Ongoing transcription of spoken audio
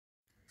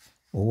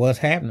Well, what's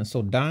happening?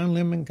 So Don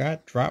Lemon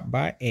got dropped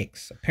by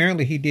X.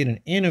 Apparently, he did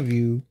an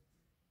interview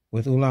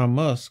with Elon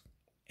Musk,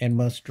 and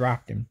Musk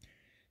dropped him.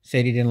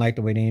 Said he didn't like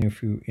the way the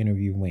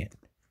interview went.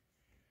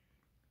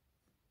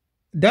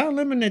 Don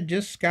Lemon had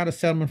just got a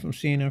settlement from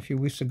CNN a few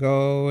weeks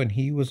ago, and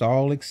he was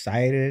all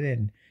excited,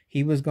 and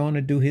he was going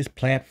to do his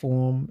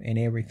platform and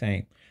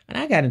everything. And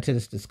I got into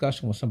this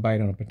discussion with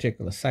somebody on a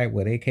particular site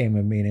where they came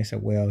at me and they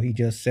said, "Well, he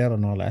just settled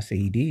and all that." I said,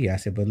 "He did." I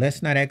said, "But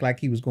let's not act like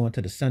he was going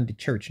to the Sunday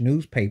church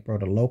newspaper or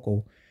the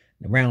local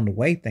around the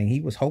way thing. He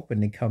was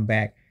hoping to come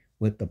back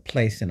with the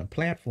place and a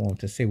platform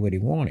to say what he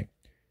wanted."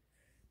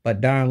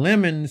 But Don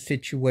Lemon's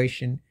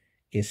situation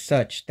is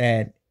such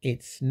that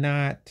it's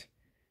not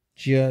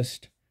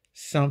just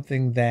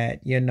something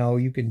that,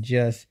 you can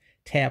just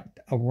tap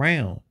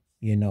around.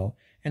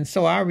 And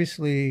so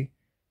obviously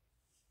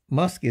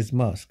Musk is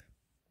Musk.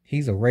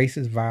 He's a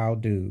racist, vile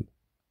dude.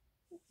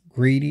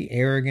 Greedy,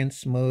 arrogant,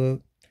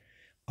 smug,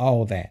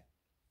 all that.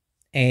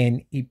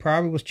 And he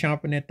probably was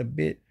chomping at the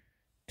bit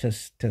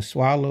to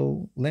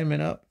swallow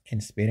Lemon up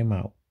and spit him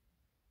out.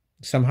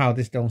 Somehow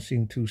this don't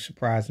seem too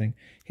surprising.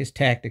 His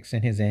tactics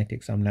and his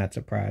antics, I'm not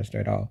surprised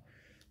at all.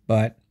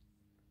 But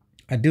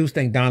I do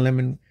think Don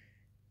Lemon,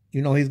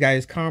 he's got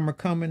his karma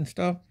coming and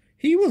stuff.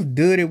 He was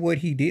good at what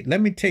he did.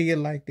 Let me tell you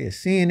like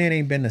this. CNN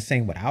ain't been the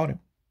same without him.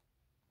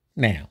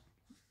 Now,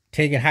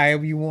 take it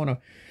however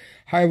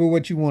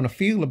what you want to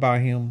feel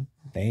about him.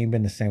 They ain't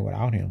been the same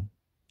without him.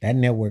 That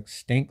network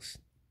stinks.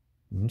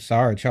 I'm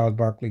sorry, Charles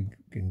Barkley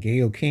and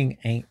Gayle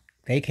King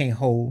they can't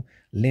hold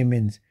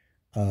Lemon's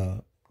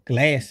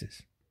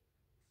glasses.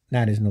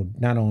 Not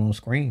on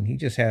screen.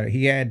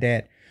 He had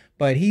that,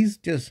 but he's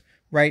just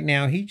right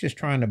now, he's just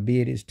trying to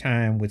bid his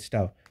time with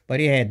stuff. But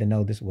he had to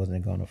know this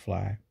wasn't gonna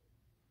fly.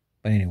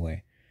 But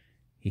anyway,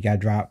 he got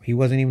dropped. He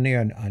wasn't even there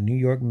a New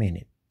York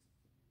minute.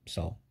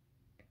 So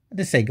I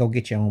just say go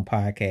get your own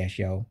podcast,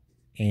 yo,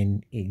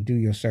 and do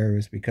your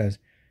service, because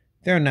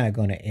they're not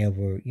gonna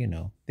ever,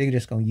 they're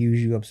just gonna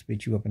use you up,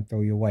 spit you up, and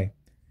throw you away.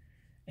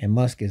 And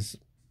Musk is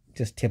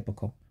just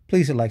typical.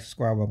 Please hit like,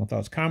 subscribe, welcome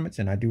thoughts, comments,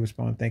 and I do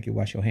respond. Thank you.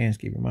 Wash your hands,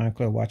 keep your mind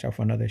clear, watch out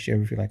for another.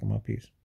 Share if you like my piece.